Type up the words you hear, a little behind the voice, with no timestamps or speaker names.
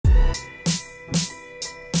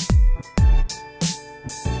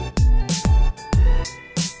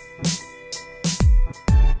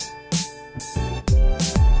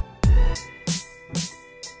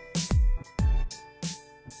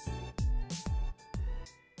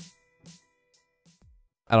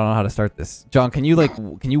I don't know how to start this. John, can you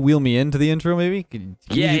wheel me into the intro maybe?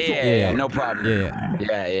 Yeah, no problem.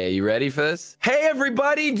 Yeah. You ready for this? Hey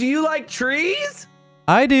everybody, do you like trees?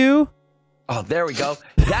 I do. Oh, there we go.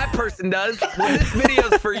 That person does. Well, this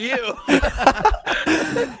video's for you.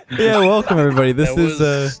 Yeah, welcome everybody. This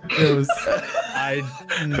Whoever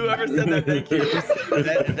said that, thank you.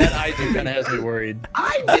 That I do kind of has me worried.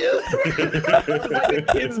 I do. It's like a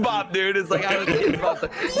kids bop, dude. It's like I'm a kids bop. Do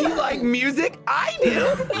you like music? I do.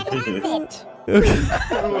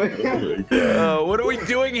 What are we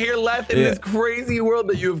doing here, Leth, in this crazy world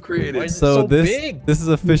that you have created? So this big? this is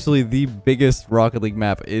officially the biggest Rocket League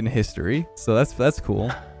map in history. So that's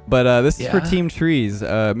cool. But this is for Team Trees.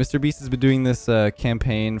 Mr. Beast has been doing this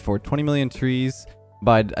campaign for 20 million trees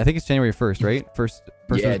by I think it's January 1st, right? First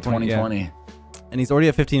Yeah, 2020. Yeah. And he's already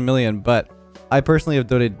at 15 million. But I personally have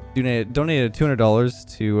donated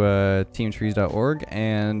 $200 to teamtrees.org,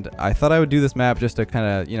 and I thought I would do this map just to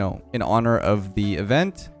kind of, in honor of the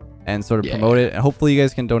event and sort of promote it. And hopefully you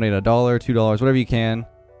guys can donate $1, $2, whatever you can,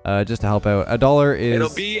 just to help out. $1 is... It'll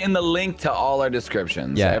be in the link to all our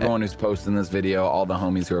descriptions. Yeah. Everyone who's posting this video, all the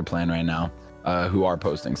homies who are playing right now, who are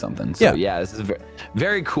posting something. So yeah, this is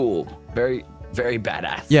very cool. Very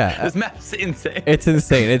badass. Yeah. This map's insane. It's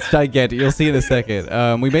insane. It's gigantic. You'll see in a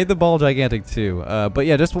second. We made the ball gigantic too. But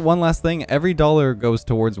yeah, just one last thing. Every $1 goes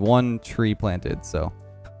towards one tree planted. So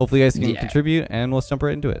hopefully you guys can contribute, and let's jump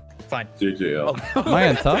right into it. Fine. Am I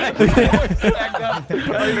on top?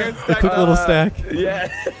 Quick little stack.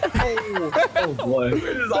 Yeah. Oh boy.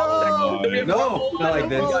 No, not like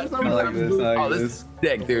this. Not like this. Oh, this is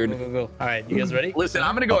sick, dude. Go. All right, you guys ready? Listen,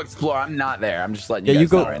 I'm gonna go explore. I'm not there. I'm just letting you Yeah, guys you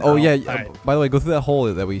go. know right Oh now. yeah. Right. By the way, go through that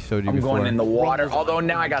hole that we showed you I'm before. going in the water. Although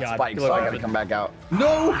now I got God. spikes, so I gotta come back out.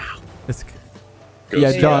 No.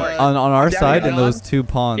 Yeah, John, on our down side here, in those two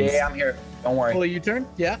ponds. Yeah, I'm here. Don't worry. Pull a U-turn?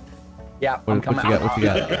 Yeah. Yeah, What I'm coming you got? out. What you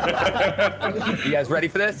got? You guys ready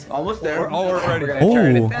for this? Almost there. We're gonna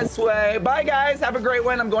turn Oh. it this way. Bye, guys. Have a great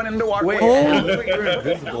one. I'm going into water. Wait, you're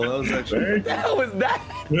invisible. That was actually. What the hell was that?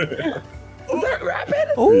 Was that Rapid?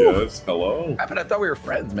 Oh. Yes, hello. Rapid, I thought we were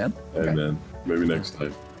friends, man. Hey, man. Maybe next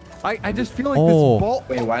time. I just feel like Oh. this ball.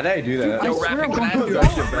 Wait, why did I do that? Yo, swear Rapid, can I I'm ask you going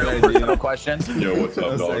actually a very personal question? Yo, what's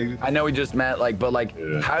up, dog? I know we just met, but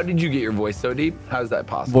how did you get your voice so deep? How is that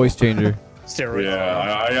possible? Voice changer. Steroids.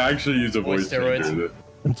 Yeah, I actually use a voice Steroids. changer.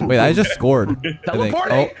 Wait, I just scored. I think.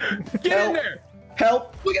 Teleporting! Oh. Get in there!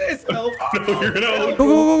 Help! Look at this! Help! You're gonna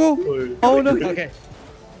Go. Oh no. Okay.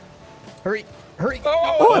 Hurry.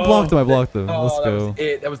 Oh, I blocked him. Let's That go. was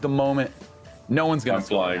it. That was the moment. No one's gonna I'm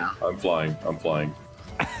flying. I'm flying.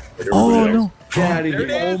 Oh Everybody no. else. Get out of There it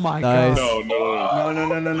here. is. Oh my Nice. god.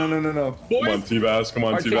 No. No. Come on, T-Bass. Come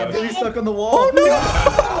on, I'm T-Bass. getting stuck on the wall. All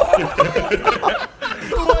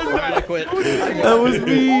right, I quit. That was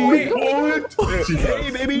me.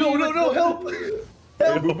 Hey, baby. No. Help. Wait.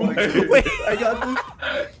 I got this.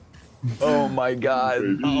 Oh my god.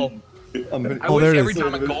 Uh-oh. I Oh, wish there it every is.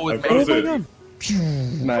 time a goal was Oh made. my God.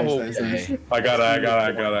 Nice. I got it.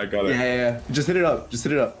 Yeah. Just hit it up.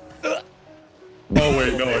 Oh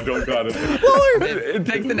wait, no, I don't got it. It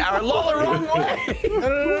takes an hour. Lola, wrong way.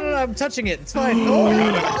 No, I'm touching it. It's fine.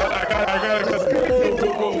 I got it.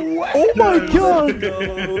 Oh my god.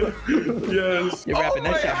 Yes. You're wrapping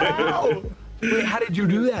that shot. Wow. Wait, how did you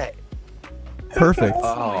do that? Perfect.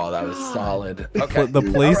 Oh, that was solid. Okay. The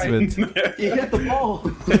placement. You hit the ball.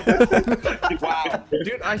 Wow.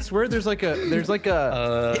 Dude, I swear there's like a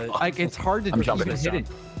like it's hard to I'm jumping even this hit it.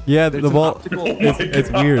 Yeah, There's the an ball. optical- It's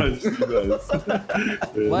weird.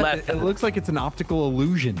 It looks like it's an optical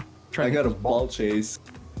illusion. I got a ball chase.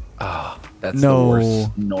 Oh, that's No. the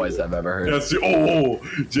worst noise I've ever heard. That's I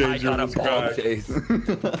got a ball chase.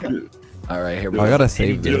 All right, here we go. I gotta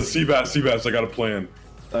save Yo, this. Seabass, I got a plan.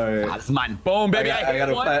 All right. That's mine. Boom, baby. I got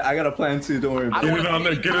a plan too. Don't worry about Get it. it on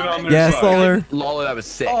there. Get it on there. Yes, Lawler. Lola, that was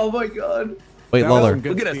sick. Oh my god. Wait, That was Lawler. some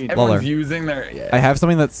good Look at us. speed. Everyone's Lawler. using their. Yeah. I have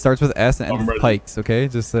something that starts with S and ends I'm with ready. pikes. Okay,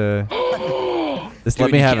 just Dude, let me you have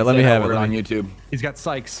can't it. Let say me that have it. word Let on me... YouTube. He's got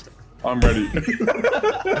Sykes. I'm ready. Let's go.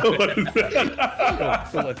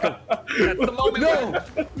 That's the moment.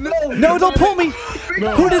 No, don't pull me.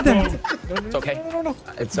 Who did that? It's okay.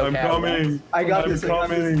 It's I'm okay. coming. I got I'm this. I got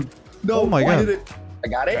this. coming. No. Oh my why god. did it? I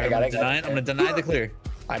got it. I got it. I'm gonna deny the clear.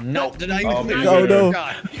 I'm not denying the Oh, clear. Oh, no.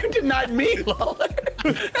 God. You denied me, Lola.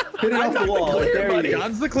 Hit it off the wall. There you go.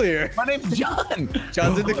 John's the clear. My name's John.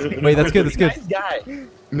 John's in the clear. Wait, that's good. That's good. Nice guy.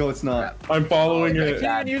 No, it's not. I'm following Oh, it.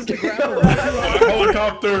 Can't even use the grapple.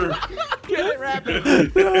 Helicopter. Get it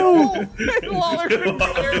rapid. No. Lawler towards me.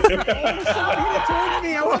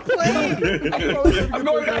 I was playing. I'm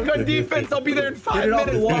going back on defense. I'll be there in 5 Hit it off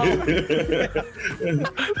minutes.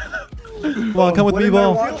 the wall. Come on, come with me,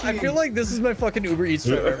 ball. I feel like this is my fucking Uber Eats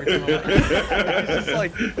driver every time I'm like, it's just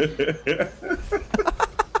like,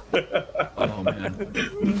 Oh man.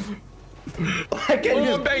 I can't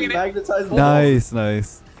just magnetize the Nice,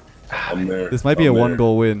 nice. I'm there. This might be a I'm 1 there.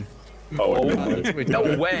 goal win. Oh, oh, okay.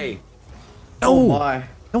 No way. Oh No, my.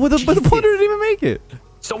 no, but the punter didn't even make it.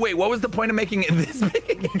 So wait, what was the point of making it this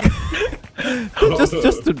big? just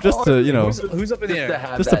to you know, who's up in the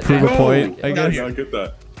air? just to prove a point, I I guess. get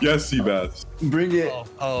that. Yes, Seabass. Bring it.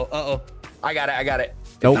 Oh. I got it.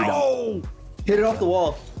 Nope. No. Hit it off the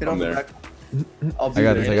wall. Hit it off I'm the there. back. I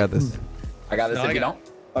got this. I got this. I got this No, if I you got-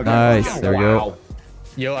 don't. Okay. Nice. There we go.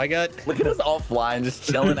 Yo, I got. Look at us all flying, just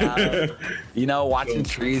chilling out. You know, watching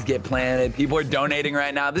trees get planted. People are donating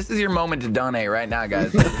right now. This is your moment to donate right now,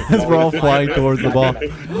 guys. As we're all flying towards the ball.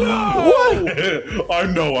 I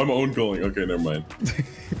know, I'm own goaling. Okay, never mind.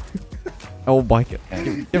 Oh my god. Get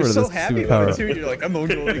You're rid of so this happy superpower. about it too. You're like, I'm on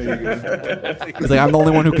goal. It's like I'm the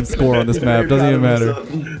only one who can score on this map. Doesn't even matter.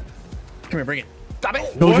 Come here, bring it. Stop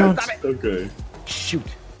it. Go, What? Jones. Stop it. Okay. Shoot.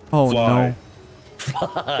 Oh Fly. no.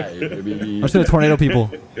 Fly, baby. I'm just gonna tornado people.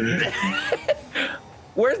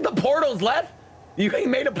 Where's the portals, Left? You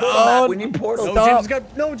made a portal Oh, map. We need portals. No, Stop. James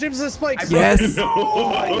got. No, James has spikes. Yes. I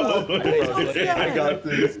got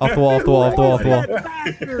this. Off the wall. Off the wall. Off the wall. Off the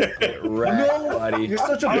wall. Right, buddy. You're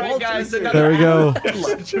such a All ball right, guys. chaser. Another There we go. Hey,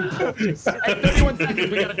 31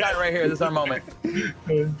 seconds. We gotta die right here. This is our moment.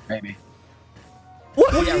 Maybe.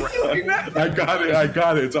 What? Yeah, right. I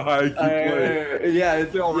got it. It's a high IQ play. Yeah,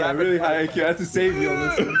 it's really high IQ. I have to save you on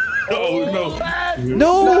this one. Oh, no.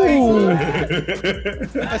 No.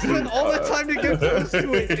 I spent all that time to get close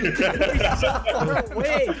to it. It's so far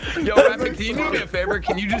away. Yo, Rapid, can you do me a favor?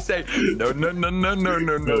 Can you just say no, no, no, no, no,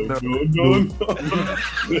 no, no, no? No.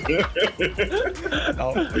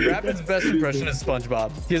 Oh, Rapid's best impression is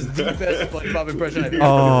SpongeBob. He has the best SpongeBob impression I've ever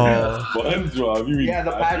Oh. SpongeBob, you mean Yeah,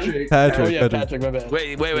 the Patrick. Oh Patrick. yeah, Patrick, my bad.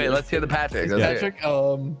 Wait. Let's hear the Patrick. Let's hear it.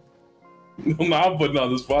 Patrick, No, I'm putting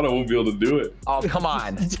on the spot. I won't be able to do it. Oh, come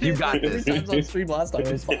on. You got this. Three times on stream last time.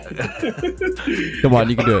 It was fine. Come on,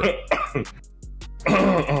 you can do it.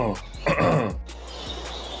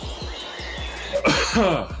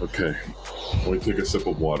 Okay. Let me take a sip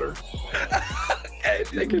of water. Hey,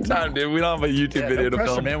 take your time, dude. We don't have a YouTube video No to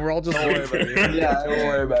pressure, film. man. We're all just Don't worry about it. Yeah, Don't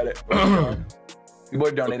worry about it. People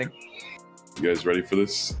are donating. You guys ready for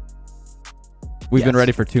this? We've been Yes.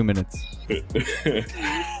 ready for 2 minutes. Okay.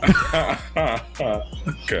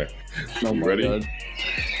 Oh You my ready? God.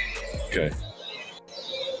 Okay.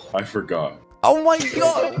 I forgot. Oh my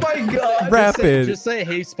god. Oh my God. Rapid. Just say,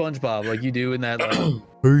 hey, SpongeBob, like you do in that. Like, Hey,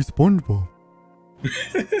 SpongeBob.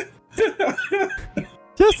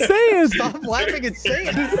 Just say it. stop laughing and say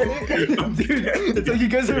it. Dude, it's like you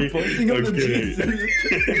guys are voicing up the Okay. Jesus.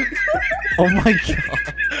 Oh my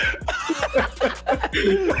god.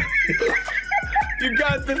 You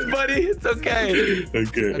got this, buddy. It's okay. I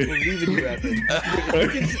Okay. believe in you, Rapid.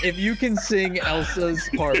 If you can sing Elsa's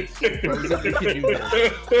part, Frozen, you can do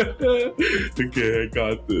this. Okay, I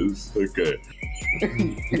got this. Okay.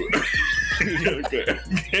 Okay.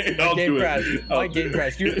 I'll Game do crash. it. My game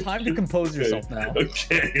crash. You have time to compose yourself now.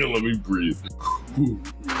 Okay, let me breathe.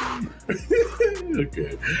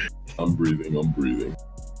 Okay. I'm breathing.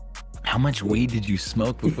 How much weed did you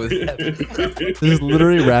smoke before this happened? This is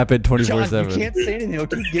literally Rapid John, you 24/7. can't say anything. He'll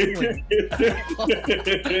keep giggling.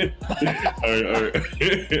 Alright.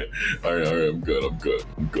 I'm good.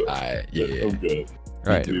 Alright, yeah. I'm good. All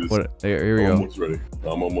right. do this. What? Here we I'm go.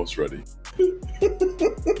 almost ready.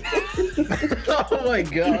 Oh my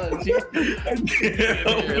god.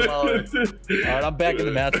 Alright, I'm back in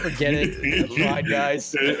the match. Forget it. I tried,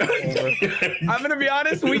 guys. Over. I'm gonna be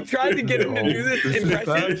honest, we tried to get him to do this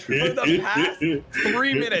impression for the past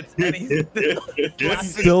 3 minutes, and he's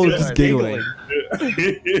Still just giggling.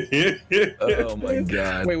 Oh my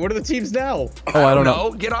god. Wait, what are the teams now? Oh, I don't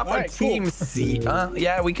know. Get off on Alright, cool. team C.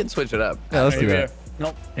 Yeah, we can switch it up. Yeah, let's do Here we that. are.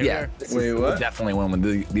 Nope. Here Yeah. Wait, what? Definitely win with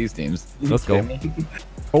these teams. Let's go.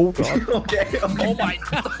 Oh god. Okay. Oh my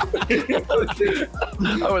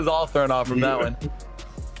I was all thrown off from that one.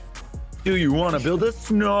 Do you want to build a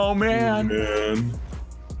snowman? Man.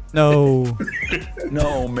 No.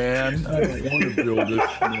 No, man. I don't want to build a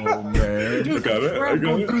snowman. I got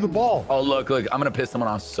it. through the ball. Oh, look. I'm going to piss someone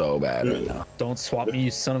off so bad right now. Don't swap me,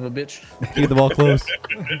 you son of a bitch. Keep the ball close.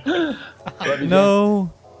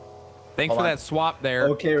 No. Thanks for that swap there.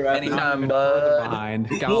 Okay, Rapid. Anytime, Further bud. behind.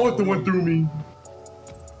 What the one through me?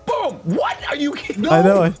 Boom. What? Are you kidding? I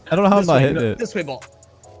know. I don't know how I'm This not way, hitting it. This way, ball.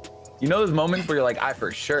 You know those moments where you're like, I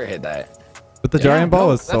for sure hit that. But the giant ball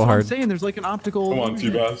was so That's what I'm hard. saying. There's like an optical. Come on,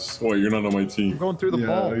 T-Bass. Wait, you're not on my We're team. going through the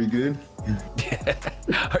ball. Are you good?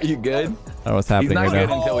 Are you good? I don't know what's He's happening not right good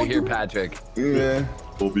now. until we hear Patrick. Yeah.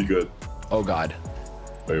 We'll be good. Oh God.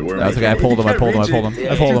 Wait, where am That's I? okay. I pulled him. I pulled him. I pulled him.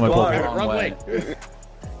 Yeah, I pulled him. I too pulled far. him. Wrong Wrong way. way.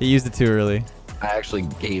 He used it too early. I actually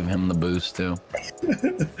gave him the boost too.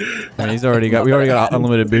 I mean, he's already got. We already got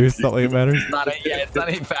unlimited boost. Not like it matters. It's not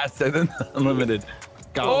any faster than unlimited.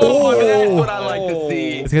 Oh, that's what I like to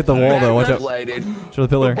see. Let's hit the wall though. Watch out. Lighted. Show the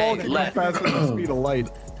pillar. Ball can go Left. faster than the speed of light.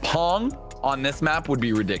 Pong on this map would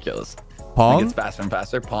be ridiculous. It Pong? gets faster and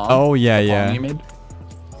faster. Pong. Oh yeah, The Pong yeah. you made?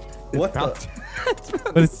 What the?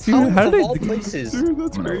 But it's too. How Of did all they? places.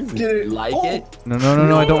 That's crazy. You like it? No, no, no,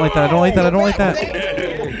 no! I don't like that. I don't like that. I don't like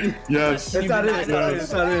that. Yes. It's not in. It's not in.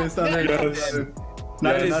 It's not in. It's not in. Yes.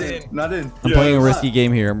 Not Yes. in. Not in. Not in. I'm playing a Yes. risky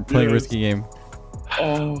game here. I'm playing a Yes. risky game.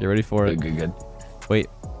 Oh. Get ready for it. Good, good, good. Wait.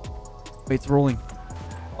 Wait, it's rolling.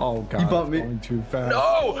 Oh God. You bumped me. Going too fast.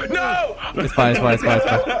 No, no! It's fine. It's fine. It's fine.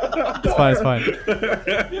 It's fine. It's fine.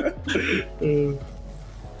 It's fine.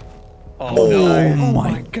 Oh, no. Oh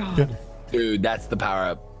my God. Dude, that's the power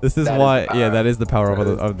up. This is That is why. the power Yeah, up. that is the power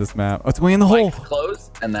of this map. Oh, it's going in the hole. Like close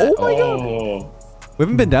and that. Oh my God. Oh. We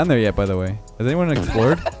haven't been down there yet, by the way. Has anyone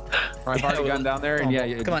explored? I've already gone down there, and yeah,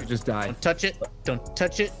 you Come on. just die. Don't touch it. Don't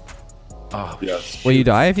touch it. Oh, Yes. Will you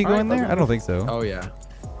die if you go in there? I don't think so. Oh yeah.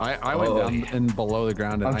 I went down and below the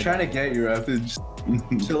ground, and I'm I trying to died. get you, Rapid. Just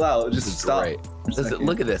chill out. this Just is stop. great.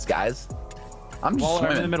 Look at this, guys. I'm just Ball in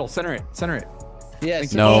the swimming. middle. Center it. Center it.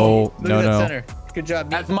 Yes. No, Look no, at that no. center. Good job,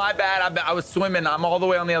 That's Nick. my bad. I was swimming. I'm all the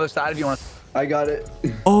way on the other side if you want. I got it.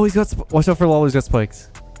 Oh, he's got. Watch out for Lalo. He's got spikes.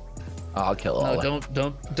 Oh, I'll kill all No, of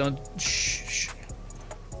them. don't. Shh.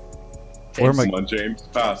 Where am I? Come on, James.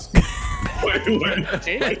 Pass. Wait.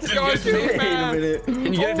 James? Go, Wait a minute.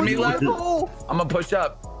 Can you get it to me, left? I'm gonna push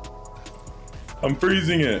up. I'm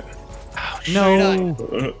freezing it. No.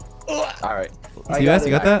 All right. See that? You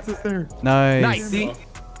got that? It's there. Nice. Nice. See?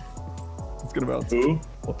 It's gonna bounce. Who?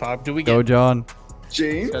 What power do we Go, get? John.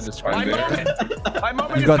 James. Got described My there. moment. My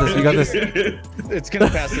moment. You got this. You got this. It's gonna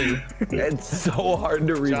pass you. It's so hard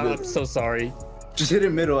to read John, I'm this. so sorry. Just hit it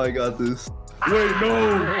middle. I got this. Wait,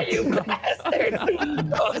 no. You bastard.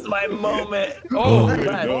 That was my moment. Oh, Wait,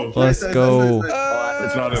 left. no. Let's go.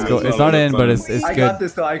 It's not in. Go. It's not in, but it's I got good.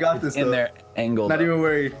 this though. I got this In though. there, angled. Not even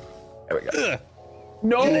worried. There we go.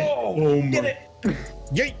 No. Oh my.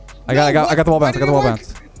 Yay! I got the wall bounce. I got the wall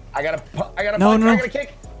bounce. I got a No, punch. no. I got a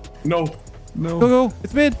kick. No. No. Go, go.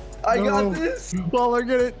 It's mid. I got this. Baller,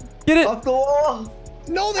 get it. Get it. Off the wall.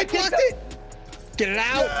 No, they blocked it. Get it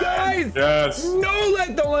out. Guys. Yes. No,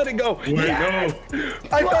 don't let it go. Wait, Yes. no.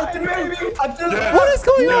 I got it, baby. I'm just. Yes. What is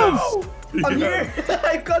going on? I'm here.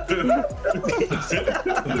 I got this.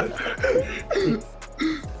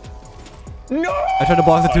 No. I tried to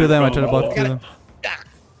block the two of them. I tried to block the two of them.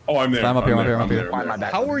 Oh, I'm there. I'm up here, I'm up here. Why am I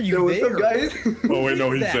back? How are you Yo, what's there? up, guys? Oh wait,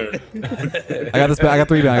 no, he's there. I got this. I got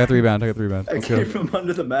the rebound. I got the rebound. I got the rebound. I Let's came go. from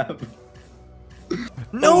under the map.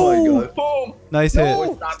 No. Oh my god. Boom. Nice hit.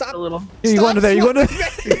 No. Stop, Stop. a little. Yeah, you go under there. You go under.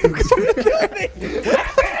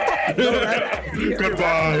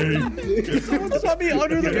 Goodbye. Someone saw me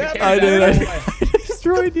under the map. I did. I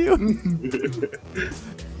destroyed you.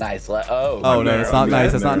 Nice. Oh. Oh no, there, that's not I'm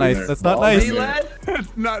nice. there, That's not I'm nice. there. That's not Ballsy, nice. lad.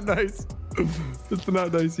 It's not nice. It's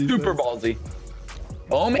not nice. he Super says. ballsy.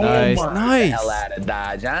 Oh man. Nice. Get the Nice. hell out of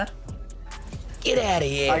Dodge, huh? Get out of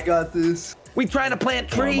here. I got this. We trying to plant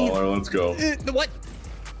Come on, trees. Mahler, let's go. What?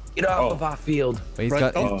 Get off Oh. of our field. Wait, he's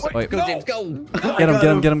Right. got. Oh, Wait. go, James, go. Get him. Get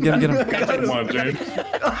him. Get him. Get him. Get him. Come on, James.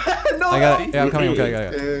 No. I got it. Yeah, I'm coming. Okay, I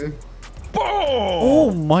got it. Boom.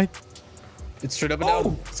 Oh my. It's straight up and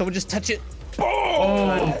down. Someone just touch it.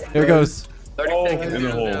 Boom. Here it goes. 30 seconds. in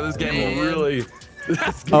the hole. Yeah, this game will really.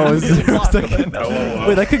 Oh, is it a second?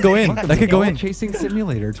 Wait, that could go in. That could go in. Chasing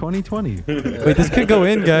Simulator 2020. Wait, this could go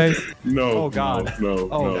in, guys. No. Oh, God. No.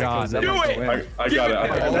 Oh no. God. That Do might it. go in. I got it. I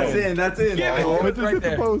got That's it. in. That's in. Give it. Oh, it just Right hit the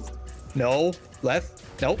there. post. No. Left.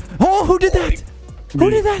 Nope. Oh, who did that?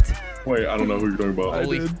 Who did that? Wait, I don't know who you're talking about.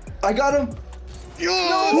 Holy. I got him.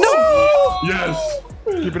 No! Yes.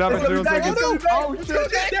 Keep it up at 0 seconds. Oh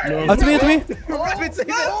shit. No. Up to me, up to me. Rapid, save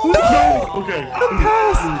it. No! Okay.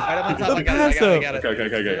 Pass! Right up on top. I got it. I got it. I got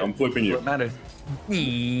it. Okay. I'm flipping you. What matters?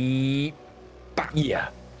 Yeah.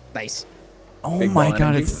 Nice. Oh Big my ball god,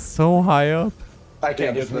 energy. it's so high up. I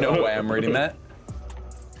can't. There's no way I'm reading that.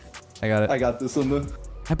 I got I it. got this one.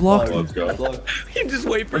 I blocked. Let's go. You just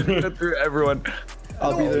wait for it to go through everyone.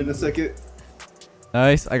 I'll be there in a second.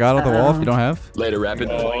 Nice. I got on the wall if you don't have. Later, Rapid.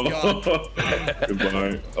 Oh,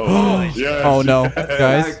 goodbye. Oh, yes. Oh no,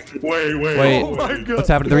 guys. Wait. Wait. Oh my God. What's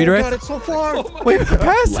happening? The redirect? Got it so far. Wait,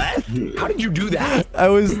 pass. How did you do that? It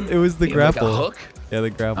was the Like a grapple. hook? Yeah, the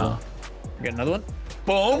grapple. Get another one.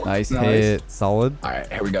 Boom. Nice hit. Solid. All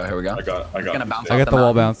right, here we go. I got. Gonna bounce I off got the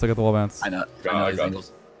wall mountain. bounce. I got the wall bounce. I know I these got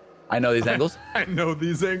angles. I know these angles. I know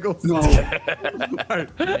these angles. No.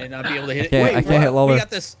 May not be able to hit it. I can't hit We Lawler. got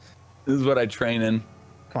this. This is what I train in.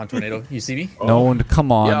 Come on, Tornado. You see me? No one.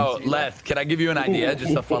 Come on. Yo, Leth, can I give you an idea?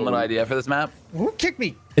 Just a fun little idea for this map? Who kicked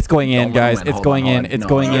me? It's going in, Don't let him guys. win. It's Hold going on, in. hold on. It's No,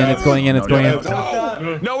 going in. no, It's going in. It's no, going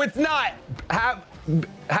no, in. No, it's not.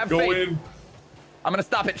 Have Go faith. in. I'm gonna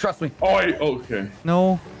stop it. Trust me. Oh, wait. Okay.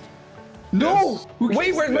 No. No.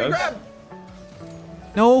 Wait, where's my Yes. grab?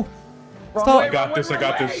 No. Wrong Stop. way, I got wrong this. way, I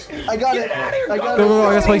got wrong this. way. I got it. I got Go, it. go, go.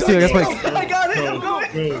 I got spikes too. I got spikes. I got it. I'm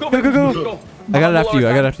going. Go, go, go. I got it after you.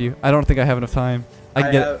 I got it after you. I don't think I have enough time. I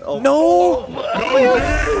can get it. No.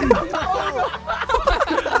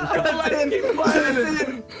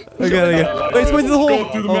 I got it. Wait, it's going through the hole.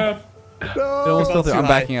 Go through the map. It almost fell through. I'm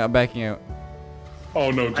backing out. I'm backing out. Oh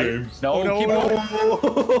no, James. No, keep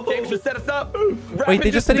moving. James just set us up. Wait, they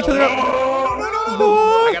just set each other up.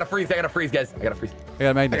 I gotta freeze, guys. I gotta freeze. I got a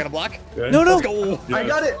I magnet. got a block. No, no. Let's go. I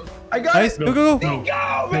got it. I got Nice. it. Go, go, go. No.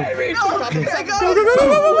 Go, baby! I got Go, it. go, go, go,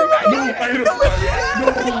 go, go. No, I hit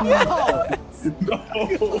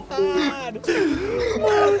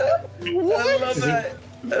I love that.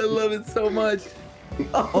 I love it so much.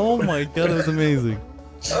 Oh my god, that was amazing.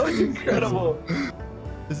 That was incredible.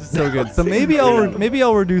 This is so good. So maybe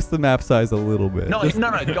I'll reduce the map size a little bit. No, Just-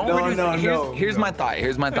 don't reduce no, it. no. Here's my thought.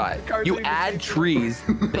 You add trees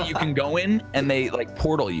that you can go in, and they like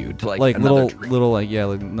portal you to like another tree. little like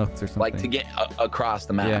nooks or something. Like to get across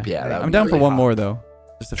the map. Yeah, that would I'm be down for really one hot. more though.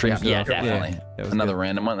 Just to Tree, finish it yeah, off. definitely. that was Another good.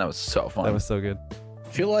 random one. That was so fun. That was so good. I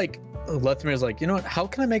feel like Lethamyr's like, you know what? How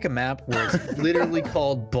can I make a map where it's literally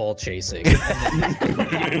called ball chasing?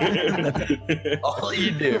 all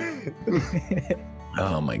you do.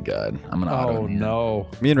 Oh my god, I'm gonna. Oh auto no.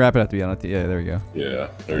 Me and Rapid have to be on it. Yeah, there we go. Yeah,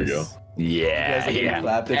 there you go. Yeah, You guys yeah. are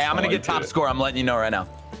clapped, Hey, it's I'm gonna fine. get top score. I'm letting you know right now.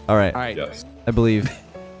 All right. All right. Yes. I believe.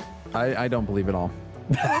 I don't believe it all.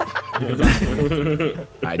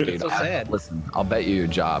 I dude. So sad. Listen, I'll bet you your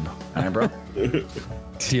job. All right, bro.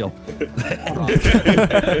 Deal.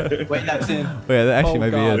 Wait, that's in. Wait, that actually Oh, might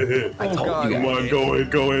God. be it. I told God. you Come guys. on,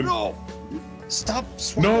 go in. No. Stop No.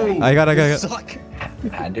 swapping. I got You it. suck.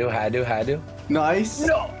 Had to. Nice.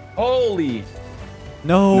 No. Holy.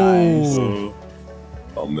 No. Nice.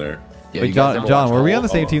 I'm there. Yeah, Wait, you guys ever John, watch were we Roll? on the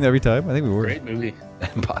same team every time? I think we were. Great movie.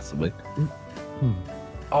 Possibly.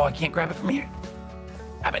 Oh, I can't grab it from here.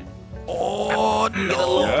 Have it. Oh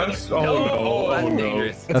no. Yes. Oh No. no. That's Oh no.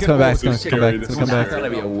 dangerous. That's coming back. It's This is gonna come back. scary. It's This gonna come is That's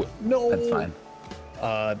back. gonna be a. No. That's fine.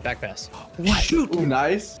 Back pass. Shoot. Ooh,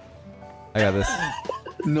 nice. I got this.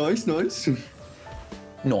 Nice, nice.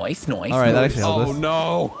 Nice. All right, that actually helped Oh us.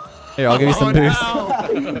 no. Here, I'll give you some boost.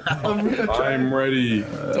 I'm ready.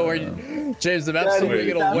 So are you, James, the map's so Wait. big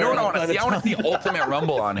it'll You know wear what I out want by to the see? I want to time. see Ultimate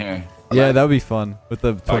Rumble on here. Yeah, that would be fun with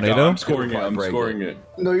the tornado. I'm scoring it. I'm Break it. scoring it.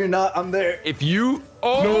 No, you're not. I'm there. If you.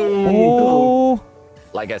 Oh. No. Oh.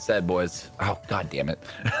 Like I said, boys. Oh, god damn it.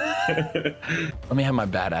 Let me have my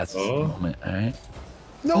badass moment, all right?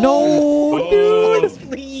 No. Oh,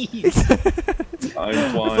 Please. I'm I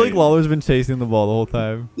feel like flying. Lawler's been chasing the ball the whole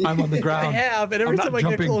time. I'm on the I ground. have, and every I'm time not I get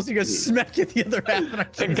jumping. close, you guys smack at the other half. And I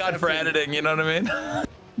Thank God for editing, you know what I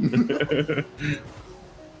mean?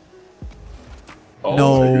 Oh,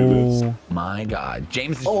 my goodness. No. My god.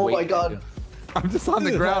 James is Oh my waiting. god. I'm just on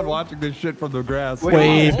the ground watching this shit from the grass.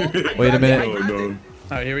 Wait. Oh, Wait a No, minute. no. All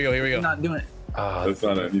right, here we go. Here we go. I'm not doing it. Oh, That's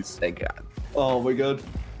not it. He's thank God. Oh my god.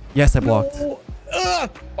 Yes, I blocked. Ah!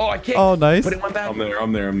 Oh, I can't. Oh, nice. Put it one back. I'm there.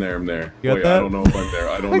 I'm there. You got Wait, that? I don't know if I'm there.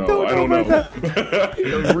 I don't know. I don't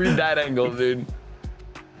know. Read that angle, dude.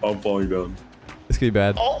 I'm falling down. This could be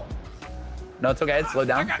bad. Oh. No, it's okay. Slow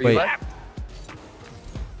down. Wait.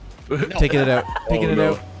 Taking it out. Taking Oh, it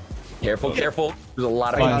no. out. Careful, careful. There's a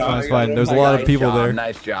lot of Fine, people. it's fine. There's a lot of people Nice job, there.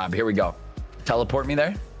 Nice job. Here we go. Teleport me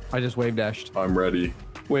there. I just wave dashed. I'm ready.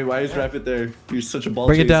 Wait, why is Rapid there? You're such a ball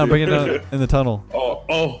Bring it down. chaser. Bring it down in the tunnel.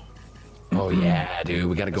 Oh. Oh yeah, dude.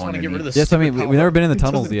 We gotta I just go want to get rid of underneath. this. Yes, I mean we've never been in the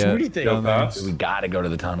tunnels yet. Anything. Down there. I Pass. We gotta go to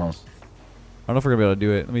the tunnels. don't know if we're gonna be able to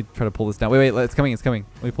do it. Let me try to pull this down. Wait, it's coming. It's coming.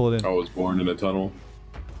 Let me pull it I in. was born in a tunnel.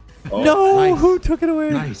 Oh. No, Nice. who took it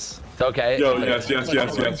away? Nice. It's okay. Yo,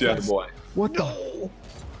 yes. Boy. What the?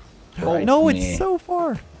 Right, No, me. it's so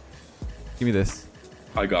far. Give me this.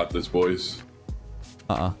 I got this, boys.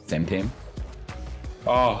 Same team.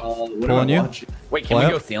 Oh. What am Pulling I you? watching? Wait, can Fly we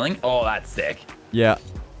go up? ceiling? Oh, that's sick. Yeah.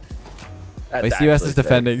 Wait, CBS is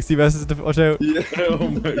defending. CBS is watch out. Yeah. Oh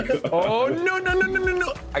my god. Oh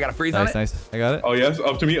no! I got a freeze on Nice, it. nice. I got it. Oh yes,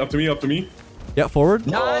 up to me. Yeah, forward.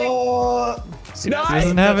 Nice. He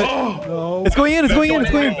doesn't have it. Oh. It's going in. It's going in.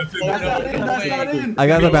 It's going in. That's not in. I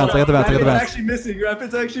got the bounce. I got the bounce. I got the Rapid's bounce. actually missing.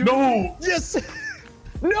 Rapid's actually No. Yes.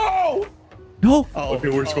 No. No. Oh, Okay,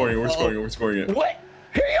 we're scoring it. What?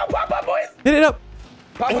 Here you go, pop up, boys. Hit it up.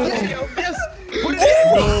 Pop up, there you go. Yes. Put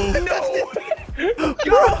it in.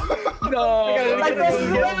 No. No.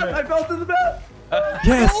 I fell to the bat.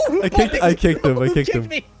 Yes. I kicked him. I kicked him.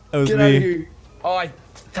 me. That was Get out of me. here. Oh, I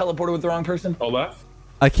teleported with the wrong person. Oh, left.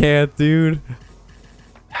 I can't, dude.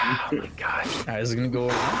 Oh my gosh. All right, this is gonna go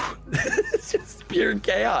around. It's just pure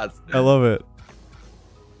chaos. I love it.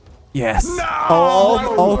 Yes. No!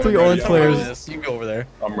 All three orange players. Yes, you can go over there.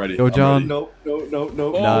 I'm ready. Go, John. No.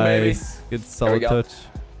 Oh, Nice. Good solid go. touch.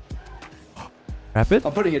 Rapid.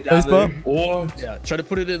 I'm putting it down Nice there. bump. Oh. Yeah, try to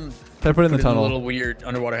put it in. Try to put it in the A tunnel. little weird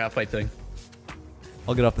underwater half pipe thing.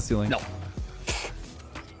 I'll get off the ceiling. No.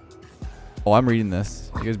 Oh, I'm reading this.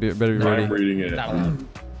 You guys better be ready. I'm reading it. No.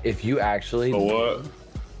 If you actually. Oh what?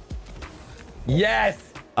 Yes.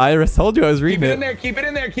 I told you I was Keep reading it it. in there. Keep it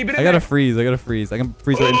in there. Keep it in I there. gotta freeze. I can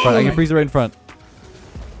freeze right in front. I can freeze it right in front.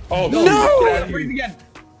 Oh No. Freeze again.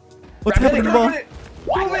 What's happening to the ball?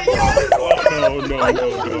 What? Oh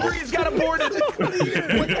no. He's got aborted. What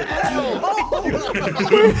the hell?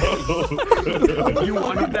 You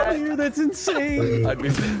wanted that? That's insane. I'd be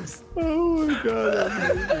pissed. Oh my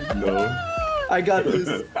god. No. I got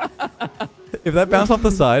this. If that bounced off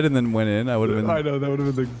the side and then went in, I would have been. I know that would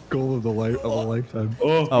have been the goal of the lifetime.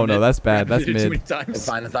 Oh no, that's bad. That's Did it too many mid. times. It's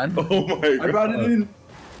fine. It's fine. Oh my god. I brought it in.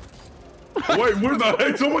 Wait, where the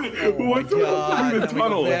heck? Somebody went to God, the let me go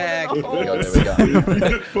tunnel. back. There we go. There we go. You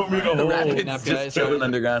just put me in a hole. Rapids just chilling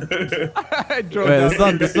underground. I drove Wait,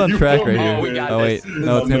 down. this is on track right Oh, we here. got Oh wait, this.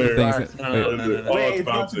 no, it's gonna be This things. is No, Wait, no, no, no, no. Oh, Wait, it's it's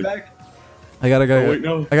bouncing bouncing. back. I got Oh wait, it.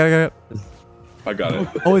 no. I got it. I got it.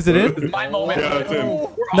 Oh, is it in? My moment. Yeah, it's in.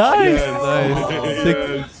 Nice. Yes. Nice. Six.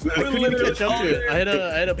 Yes. I couldn't catch up to it. I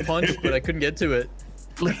had a punch, but I couldn't get to it.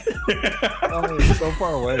 Oh, it's so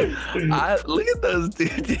far away. Look at those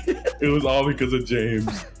dudes. It was all because of James.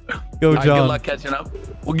 Go, All right, good John. luck catching up.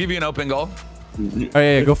 We'll give you an open goal. All right,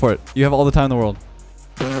 yeah, go for it. You have all the time in the world.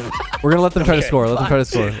 We're gonna let them try to score. Let them try to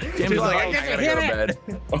score. James is like, I gotta go to bed.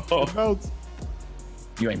 Oh.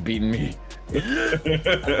 You ain't beating me.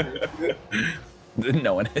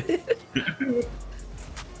 No one.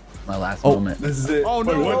 My last moment. This is it. Oh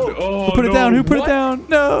Wait, no! what? Oh, Who put it no. down? Who put What? it down?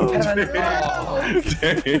 No.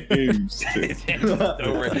 James. He's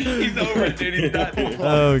over. He's over, dude. He's done.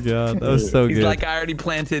 Oh god, that was so He's good. like, I already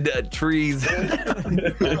planted trees.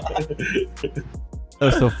 That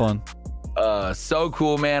was so fun. So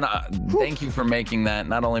cool, man. Thank you for making that,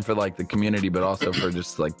 not only for like the community, but also for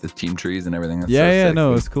just like the team trees and everything. That's so Yeah, sick, no,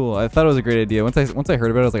 it dude. was cool. I thought it was a great idea. Once I heard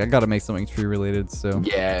about it, I was like, I gotta make something tree related. So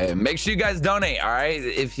Yeah, make sure you guys donate. All right,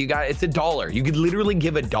 if you got, it's $1. You could literally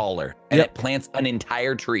give $1, and Yep. it plants an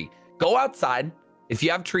entire tree. Go outside. If you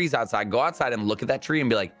have trees outside, go outside and look at that tree and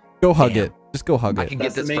be like, go hug Damn. it. Just go hug I it. can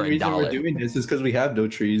That's get the this main for reason we're $1. doing this is because we have no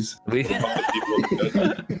trees.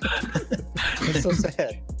 It's so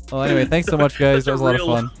sad. Well, anyway, thanks so much, guys. That was a lot of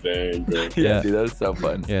fun. Dang, bro. Yeah, Yeah. dude, that was so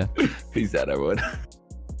fun. Yeah. Peace out, everyone.